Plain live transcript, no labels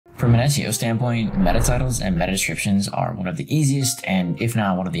From an SEO standpoint, meta titles and meta descriptions are one of the easiest and if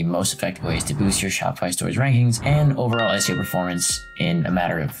not one of the most effective ways to boost your Shopify store's rankings and overall SEO performance in a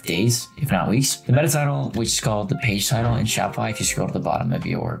matter of days, if not weeks. The meta title, which is called the page title in Shopify if you scroll to the bottom of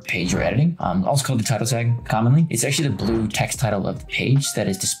your page you're editing, also called the title tag commonly. It's actually the blue text title of the page that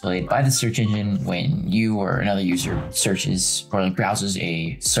is displayed by the search engine when you or another user searches or browses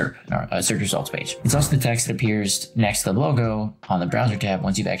a SERP, or a search results page. It's also the text that appears next to the logo on the browser tab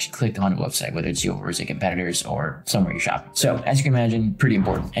once you've actually clicked on a website, whether it's yours, a competitor's, or somewhere you're shopping. So as you can imagine, pretty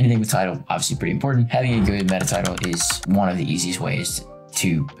important. Anything with title, obviously pretty important. Having a good meta title is one of the easiest ways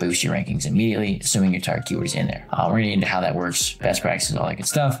to boost your rankings immediately, assuming your target keyword is in there. We're gonna get into how that works, best practices, all that good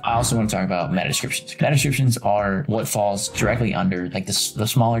stuff. I also want to talk about meta descriptions. Meta descriptions are what falls directly under, like the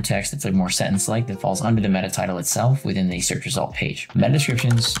smaller text that's like more sentence-like that falls under the meta title itself within the search result page. Meta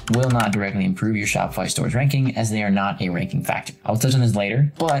descriptions will not directly improve your Shopify store's ranking as they are not a ranking factor. I'll touch on this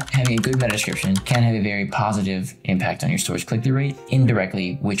later, but having a good meta description can have a very positive impact on your store's click-through rate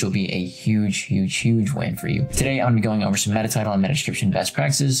indirectly, which will be a huge win for you. Today, I'm gonna be going over some meta title and meta description best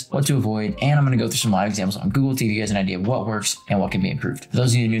practices, what to avoid, and I'm going to go through some live examples on Google to give you guys an idea of what works and what can be improved. For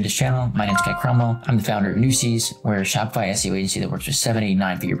those of you new to this channel, my name is Cromwell. I'm the founder of Newsies. We're a Shopify SEO agency that works with 7, 8,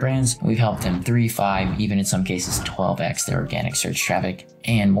 9-figure brands. We've helped them 3, 5, even in some cases 12x their organic search traffic,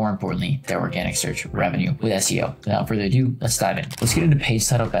 and more importantly, their organic search revenue with SEO. Without further ado, let's dive in. Let's get into page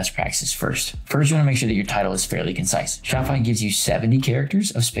title best practices first. First, you want to make sure that your title is fairly concise. Shopify gives you 70 characters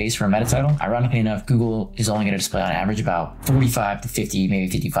of space for a meta title. Ironically enough, Google is only going to display on average about 45 to 50, maybe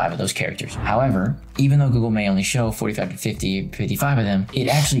 55 of those characters. However, even though Google may only show 45 to 50, 55 of them, it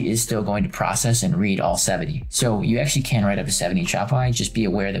actually is still going to process and read all 70. So you actually can write up to 70 in Shopify. Just be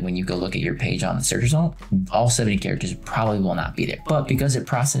aware that when you go look at your page on the search result, all 70 characters probably will not be there. But because it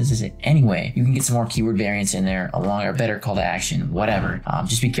processes it anyway, you can get some more keyword variants in there along or better call to action, whatever.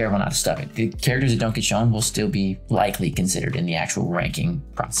 Just be careful not to stuff it. The characters that don't get shown will still be likely considered in the actual ranking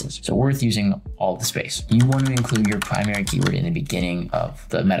process. So worth using all the space. You want to include your primary keyword in the beginning of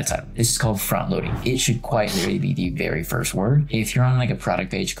the meta title. This is called front loading. It should quite literally be the very first word. If you're on like a product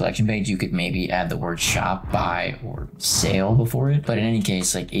page, collection page, you could maybe add the word shop, buy, or sale before it. But in any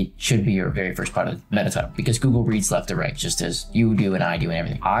case, like it should be your very first part of the meta title because Google reads left to right, just as you do and I do and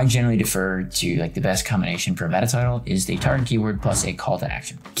everything. I generally defer to like the best combination for a meta title is the target keyword plus a call to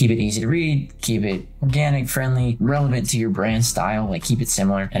action. Keep it easy to read, keep it organic, friendly, relevant to your brand style, like keep it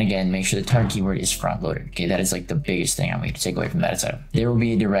similar. And again, make sure the target keyword is front loaded. Okay, that is like the biggest thing I want you to take away from meta title. There will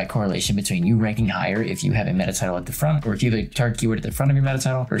be a direct correlation between you ranking higher if you have a meta title at the front, or if you have a target keyword at the front of your meta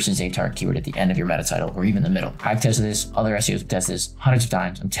title versus a target keyword at the end of your meta title, or even the middle. I've tested this, other SEOs have tested this hundreds of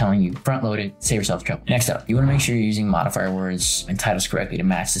times. I'm telling you, front loaded, save yourself trouble. Next up, you want to make sure you're using modifier words and titles correctly to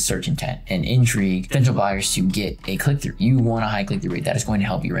match the search intent and intrigue potential buyers to get a click-through. You want a high click-through rate. That is going to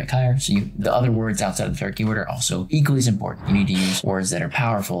help you rank higher. So the other words outside of the target keyword are also equally as important. You need to use words that are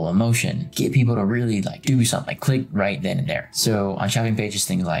powerful, emotion, get people to really like do something, like click right then and there. So on shopping pages,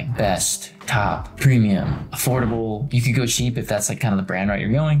 things like best, top, premium, affordable. You could go cheap if that's like kind of the brand route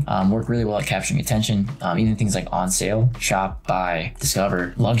you're going. Work really well at capturing attention. Even things like on sale, shop, buy,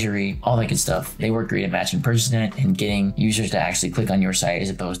 discover, luxury, all that good stuff. They work great at matching purchase intent and getting users to actually click on your site as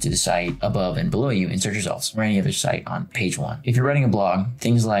opposed to the site above and below you in search results or any other site on page 1. If you're writing a blog,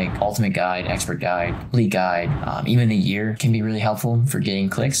 things like ultimate guide, expert guide, lead guide, even the year can be really helpful for getting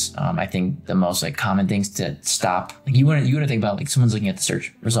clicks. I think the most like common things to stop, like you want to think about like someone's looking at the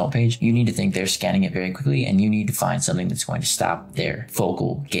search result page. You need to think they're scanning it very quickly and you need to find something that's going to stop their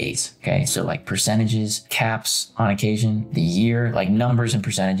focal gaze. Okay. So like percentages, caps on occasion, the year, like numbers and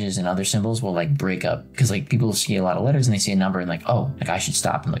percentages and other symbols will like break up because like people see a lot of letters and they see a number and like, oh, like I should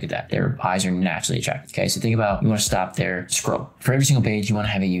stop and look at that. Their eyes are naturally attracted. Okay. So think about, you want to stop their scroll. For every single page, you want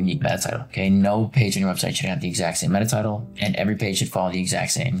to have a unique meta title. Okay. No page on your website should have the exact same meta title and every page should follow the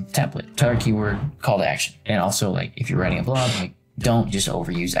exact same template. Target keyword, call to action. And also like if you're writing a blog, like don't just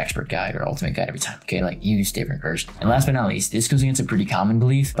overuse expert guide or ultimate guide every time. Okay, like use different versions. And last but not least, this goes against a pretty common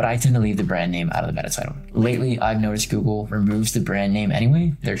belief, but I tend to leave the brand name out of the meta title. Lately, I've noticed Google removes the brand name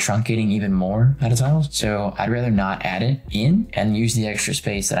anyway. They're truncating even more meta titles. So I'd rather not add it in and use the extra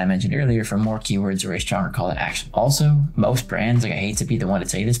space that I mentioned earlier for more keywords or a stronger call to action. Also, most brands, like I hate to be the one to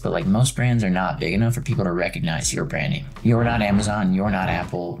say this, but like most brands are not big enough for people to recognize your brand name. You're not Amazon, you're not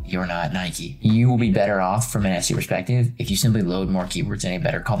Apple, you're not Nike. You will be better off from an SEO perspective if you simply load more keywords and a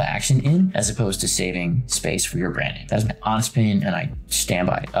better call to action in, as opposed to saving space for your brand name. That's my honest opinion, and I stand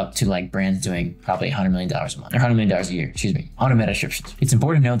by it. Up to like brands doing probably $100 million a month, or $100 million a year, on meta descriptions. It's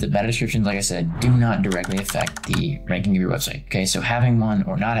important to note that meta descriptions, like I said, do not directly affect the ranking of your website. Okay, so having one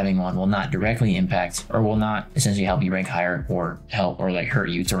or not having one will not directly impact, or will not essentially help you rank higher or help or like hurt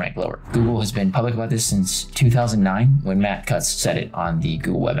you to rank lower. Google has been public about this since 2009 when Matt Cutts said it on the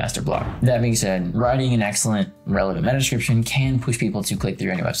Google Webmaster blog. That being said, writing an excellent relevant meta description can push people to click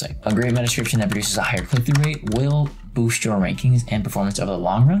through on your website. A great meta description that produces a higher click-through rate will boost your rankings and performance over the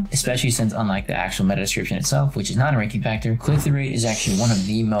long run, especially since unlike the actual meta description itself, which is not a ranking factor, click-through rate is actually one of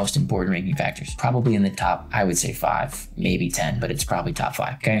the most important ranking factors. Probably in the top, I would say 5, maybe 10, but it's probably top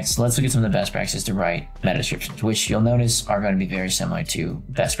 5. Okay, so let's look at some of the best practices to write meta descriptions, which you'll notice are going to be very similar to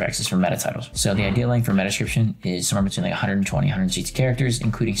best practices for meta titles. So the ideal length for meta description is somewhere between like 120, 160 characters,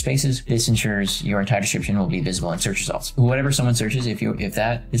 including spaces. This ensures your entire description will be visible in search results. Whatever someone searches, if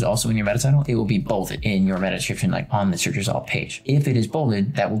that is also in your meta title, it will be bolded in your meta description, like on the search result page. If it is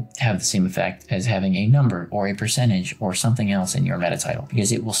bolded, that will have the same effect as having a number or a percentage or something else in your meta title,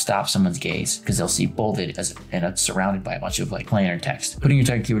 because it will stop someone's gaze because they'll see bolded and it's surrounded by a bunch of like plain or text. Putting your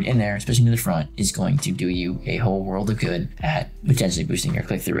target keyword in there, especially near the front, is going to do you a whole world of good at potentially boosting your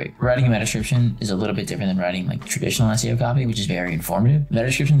click-through rate. Writing a meta description is a little bit different than writing like traditional SEO copy, which is very informative. Meta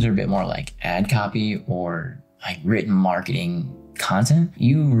descriptions are a bit more like ad copy or like written marketing content.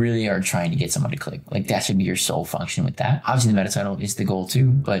 You really are trying to get someone to click. Like that should be your sole function with that. Obviously the meta title is the goal too,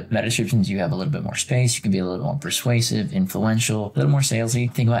 but meta descriptions, you have a little bit more space. You can be a little more persuasive, influential, a little more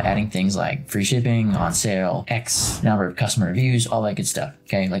salesy. Think about adding things like free shipping, on sale, X number of customer reviews, all that good stuff.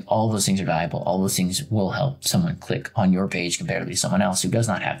 Okay, like all those things are valuable. All those things will help someone click on your page comparatively to someone else who does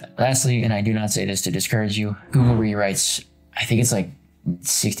not have that. Lastly, and I do not say this to discourage you, Google rewrites, I think it's like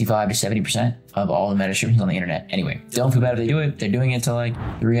 65 to 70% of all the meta descriptions on the internet. Anyway, don't feel bad if they do it. They're doing it to like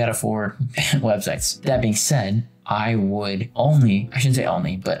 3 out of 4 websites. That being said, I shouldn't say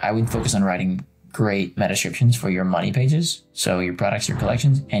only, but I would focus on writing great meta descriptions for your money pages. So your products, your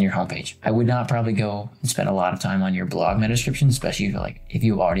collections, and your homepage. I would not probably go and spend a lot of time on your blog meta descriptions, especially if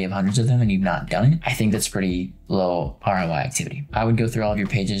you already have hundreds of them and you've not done it. I think that's pretty low ROI activity. I would go through all of your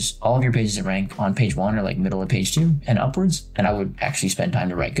pages that rank on page 1 or like middle of page 2 and upwards, and I would actually spend time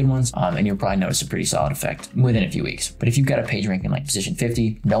to write good ones, and you'll probably notice a pretty solid effect within a few weeks. But if you've got a page ranking like position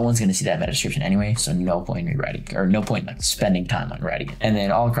 50, no one's going to see that meta description anyway, so no point in rewriting, or no point like spending time on writing it. And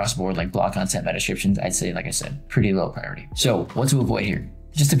then all across the board, like blog content meta descriptions, I'd say, like I said, pretty low priority. So what to avoid here?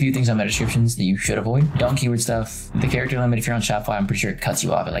 Just a few things on meta descriptions that you should avoid. Don't keyword stuff. The character limit, if you're on Shopify, I'm pretty sure it cuts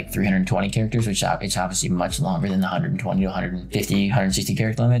you off at like 320 characters, which it's obviously much longer than the 120 to 150, 160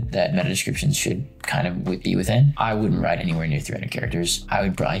 character limit that meta descriptions should kind of be within. I wouldn't write anywhere near 300 characters. I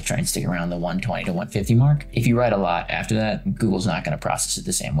would probably try and stick around the 120 to 150 mark. If you write a lot after that, Google's not going to process it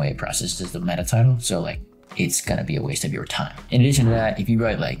the same way it processes the meta title. So like, it's going to be a waste of your time. In addition to that, if you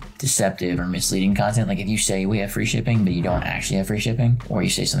write like deceptive or misleading content, like if you say we have free shipping, but you don't actually have free shipping, or you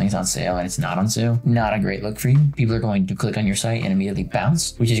say something's on sale and it's not on sale, not a great look for you. People are going to click on your site and immediately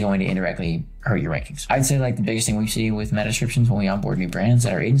bounce, which is going to indirectly hurt your rankings. I'd say like the biggest thing we see with meta descriptions when we onboard new brands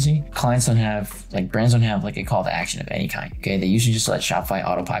at our agency, brands don't have like a call to action of any kind. Okay, they usually just let Shopify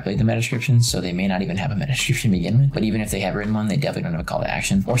auto-populate the meta descriptions, so they may not even have a meta description to begin with. But even if they have written one, they definitely don't have a call to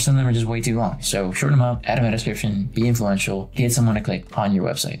action, or some of them are just way too long. So shorten them up, add a meta description, be influential, get someone to click on your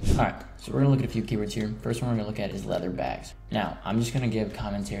website. All right. So we're gonna look at a few keywords here. First one we're gonna look at is leather bags. Now, I'm just gonna give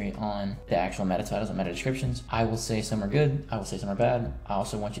commentary on the actual meta titles and meta descriptions. I will say some are good, I will say some are bad. I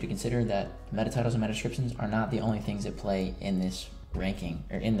also want you to consider that meta titles and meta descriptions are not the only things that play in this ranking,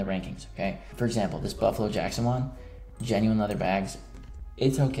 or in the rankings, okay? For example, this Buffalo Jackson one, genuine leather bags,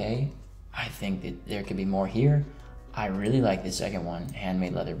 it's okay. I think that there could be more here. I really like this second one,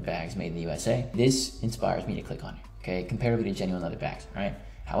 handmade leather bags made in the USA. This inspires me to click on it, okay? Comparatively to genuine leather bags, right?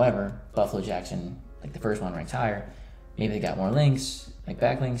 However, Buffalo Jackson, like the first one, ranks higher. Maybe they got more links, like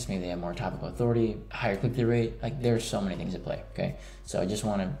backlinks. Maybe they have more topical authority, higher click-through rate. Like there's so many things at play, okay? So I just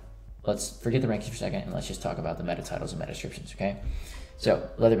want to, let's forget the rankings for a second and let's just talk about the meta titles and meta descriptions, okay? So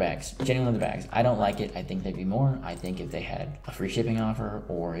leather bags, genuine leather bags. I don't like it. I think there'd be more. I think if they had a free shipping offer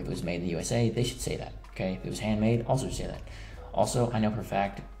or if it was made in the USA, they should say that, okay? If it was handmade, also say that. Also, I know for a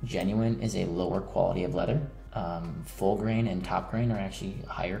fact, genuine is a lower quality of leather. Full grain and top grain are actually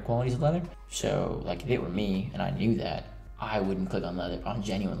higher qualities of leather. So like if it were me and I knew that, I wouldn't click on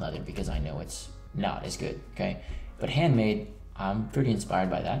genuine leather because I know it's not as good, okay? But handmade, I'm pretty inspired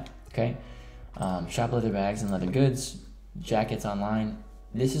by that, okay? Shop leather bags and leather goods, jackets online.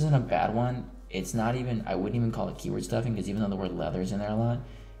 This isn't a bad one. It's not even, I wouldn't even call it keyword stuffing because even though the word leather is in there a lot,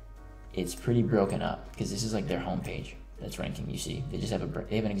 it's pretty broken up because this is like their homepage. that's ranking. You see, they just have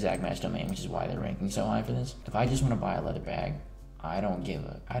an exact match domain, which is why they're ranking so high for this. If I just want to buy a leather bag, I don't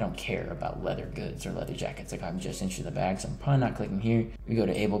care about leather goods or leather jackets. Like, I'm just interested in the bags. I'm probably not clicking here. We go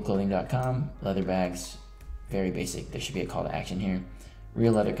to ableclothing.com, leather bags, very basic. There should be a call to action here.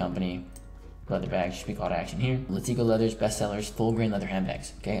 Real leather company, leather bags should be call to action here. Latigo leathers, bestsellers, full grain leather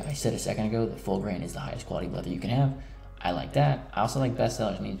handbags. Okay, I said a second ago that full grain is the highest quality leather you can have. I like that. I also like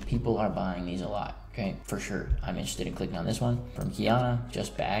bestsellers. It means people are buying these a lot. Okay, for sure. I'm interested in clicking on this one. From Kiana,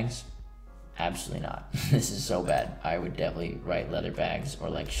 just bags. Absolutely not. This is so bad. I would definitely write leather bags or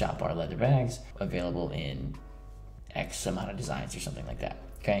like shop our leather bags available in X amount of designs or something like that.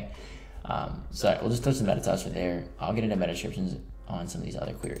 Okay. So we'll just touch the meta tags for there. I'll get into meta descriptions on some of these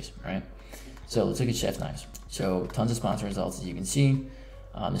other queries. Right. So let's look at chef's knives. So tons of sponsor results, as you can see.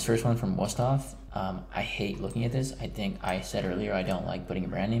 This first one from Wusthof. I hate looking at this. I think I said earlier I don't like putting a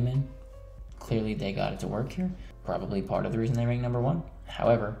brand name in. Clearly they got it to work here. Probably part of the reason they rank #1.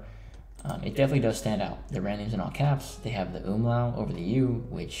 However, it definitely does stand out. The brand name's in all caps. They have the umlaut over the U,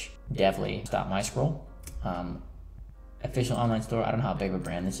 which definitely stopped my scroll. Official online store. I don't know how big of a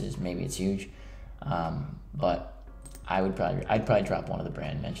brand this is. Maybe it's huge, but I'd probably drop one of the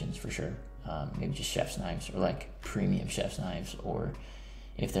brand mentions for sure. Maybe just chef's knives or like premium chef's knives, or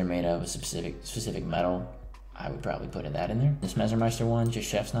if they're made of a specific metal, I would probably put that in there. This Messermeister one, just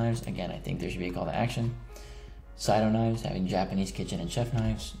chef's knives. Again, I think there should be a call to action. Saito knives, having Japanese kitchen and chef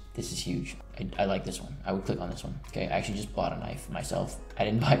knives. This is huge. I like this one. I would click on this one. Okay, I actually just bought a knife myself. I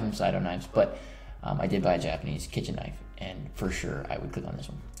didn't buy from Saito knives, but I did buy a Japanese kitchen knife, and for sure I would click on this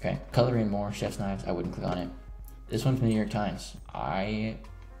one. Okay, Cutlery and More, chef's knives. I wouldn't click on it. This one from the New York Times.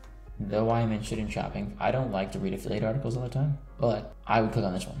 Though I'm interested in shopping, I don't like to read affiliate articles all the time, but I would click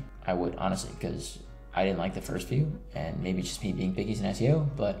on this one. I would, honestly, because I didn't like the first few, and maybe it's just me being pickies in SEO,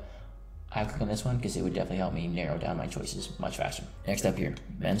 but I would click on this one because it would definitely help me narrow down my choices much faster. Next up here,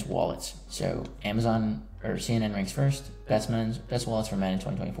 men's wallets. So Amazon or CNN ranks first. Best wallets for men in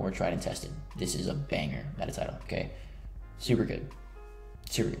 2024, tried and tested. This is a banger meta title. Okay, super good,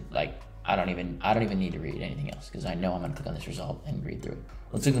 super good. Like, I don't even need to read anything else because I know I'm gonna click on this result and read through it.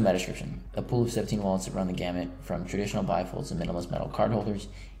 Let's look at the meta description. A pool of 17 wallets that run the gamut from traditional bifolds to minimalist metal card holders.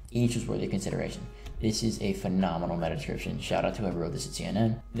 Each was worthy of consideration. This is a phenomenal meta description. Shout out to whoever wrote this at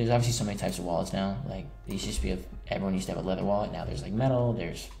CNN. There's obviously so many types of wallets now. Like, these used to be everyone used to have a leather wallet. Now there's like metal.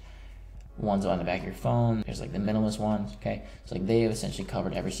 There's ones on the back of your phone. There's like the minimalist ones. Okay, so like they have essentially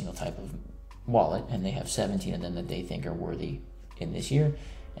covered every single type of wallet, and they have 17 of them that they think are worthy in this year.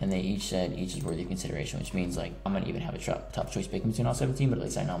 And they each said each is worthy of consideration, which means like I'm gonna even have a tough choice picking between all 17, but at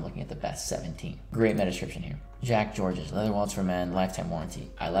least I know I'm looking at the best 17. Great meta description here. Jack George's leather wallets for men, lifetime warranty.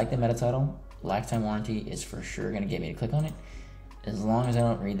 I like the meta title. Lifetime warranty is for sure gonna get me to click on it. As long as I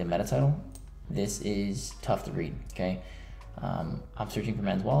don't read the meta title, this is tough to read. Okay, I'm searching for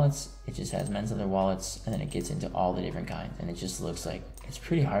men's wallets. It just has men's leather wallets, and then it gets into all the different kinds, and it just looks like it's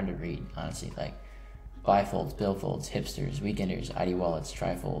pretty hard to read, honestly. Like, bifolds, billfolds, hipsters, weekenders, ID wallets,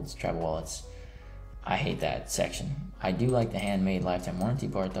 trifolds, tribal wallets. I hate that section. I do like the handmade lifetime warranty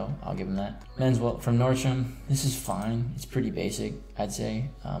part though. I'll give them that. Men's wallet from Nordstrom. This is fine. It's pretty basic, I'd say.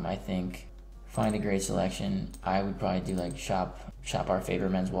 I think find a great selection. I would probably do like shop our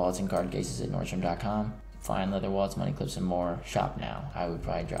favorite men's wallets and card cases at Nordstrom.com. Find leather wallets, money clips, and more. Shop now. I would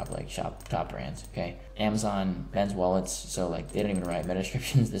probably drop like shop top brands. Okay. Amazon men's wallets. So like they don't even write meta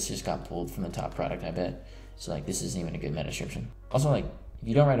descriptions. This just got pulled from the top product, I bet. So like this isn't even a good meta description. Also, like if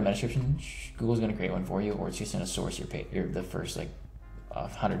you don't write a meta description, Google's gonna create one for you, or it's just gonna source your page, the first like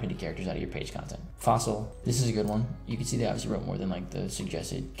 150 characters out of your page content. Fossil. This is a good one. You can see they obviously wrote more than like the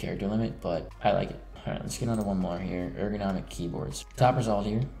suggested character limit, but I like it. All right, let's get on to one more here. Ergonomic keyboards. Top result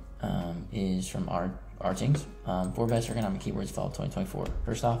here is from Artings. 4 best ergonomic keyboards fall of 2024.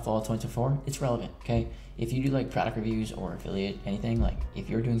 First off, fall of 2024, it's relevant, okay? If you do like product reviews or affiliate anything, like if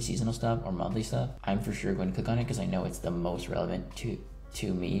you're doing seasonal stuff or monthly stuff, I'm for sure going to click on it because I know it's the most relevant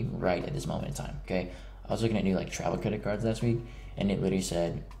to me right at this moment in time, okay? I was looking at new like travel credit cards last week, and it literally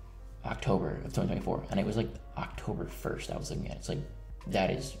said October of 2024, and it was like October 1st I was looking at. It's like, that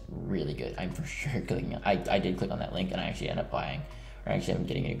is really good. I'm for sure clicking on I did click on that link, and I actually ended up buying, or actually I'm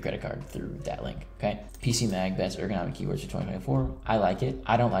getting a credit card through that link, okay? PC Mag, best ergonomic keywords for 2024. I like it.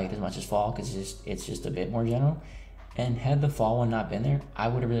 I don't like it as much as fall because it's just a bit more general. And had the fall one not been there, I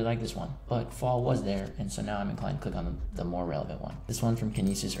would have really liked this one. But fall was there, and so now I'm inclined to click on the more relevant one. This one from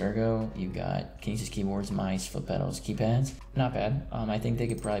Kinesis Ergo. You got Kinesis keyboards, mice, foot pedals, keypads. Not bad. I think they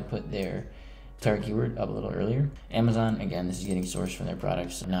could probably put their target keyword up a little earlier. Amazon, again, this is getting sourced from their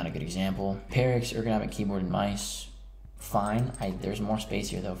products. Not a good example. Perix, ergonomic keyboard and mice. Fine. There's more space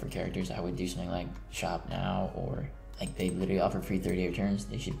here though for characters. I would do something like shop now or Like they literally offer free 30-day returns.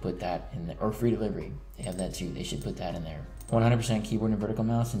 They should put that in there, or free delivery. They have that too. They should put that in there. 100% keyboard and vertical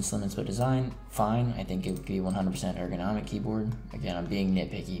mouse and slim and split design. Fine. I think it would be 100% ergonomic keyboard. Again, I'm being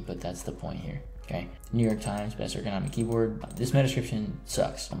nitpicky, but that's the point here. Okay. New York Times, best ergonomic keyboard. This meta description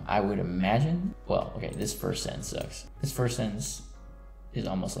sucks. I would imagine, well, okay, this first sentence sucks. This first sentence is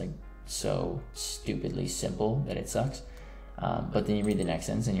almost like so stupidly simple that it sucks. But then you read the next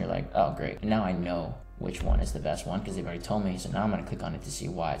sentence and you're like, oh, great. And now I know which one is the best one because they've already told me. So now I'm going to click on it to see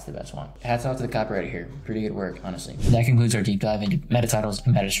why it's the best one. Hats off to the copywriter here. Pretty good work, honestly. That concludes our deep dive into meta titles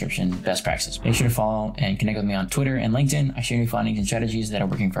and meta description best practices. Make sure to follow and connect with me on Twitter and LinkedIn. I share new findings and strategies that are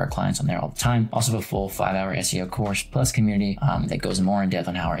working for our clients on there all the time. Also a full 5-hour SEO course plus community that goes more in depth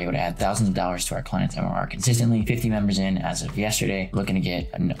on how we're able to add thousands of dollars to our clients' MRR consistently. 50 members in as of yesterday, looking to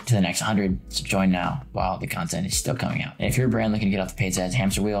get to the next 100. So join now while the content is still coming out. And if you're a brand looking to get off the paid ads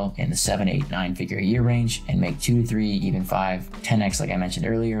hamster wheel in the 7, 8, 9 figure a year range and make 2 to 3, even 5, 10x like I mentioned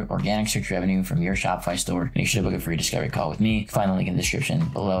earlier, organic search revenue from your Shopify store, make sure to book a free discovery call with me. Find the link in the description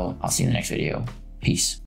below. I'll see you in the next video. Peace.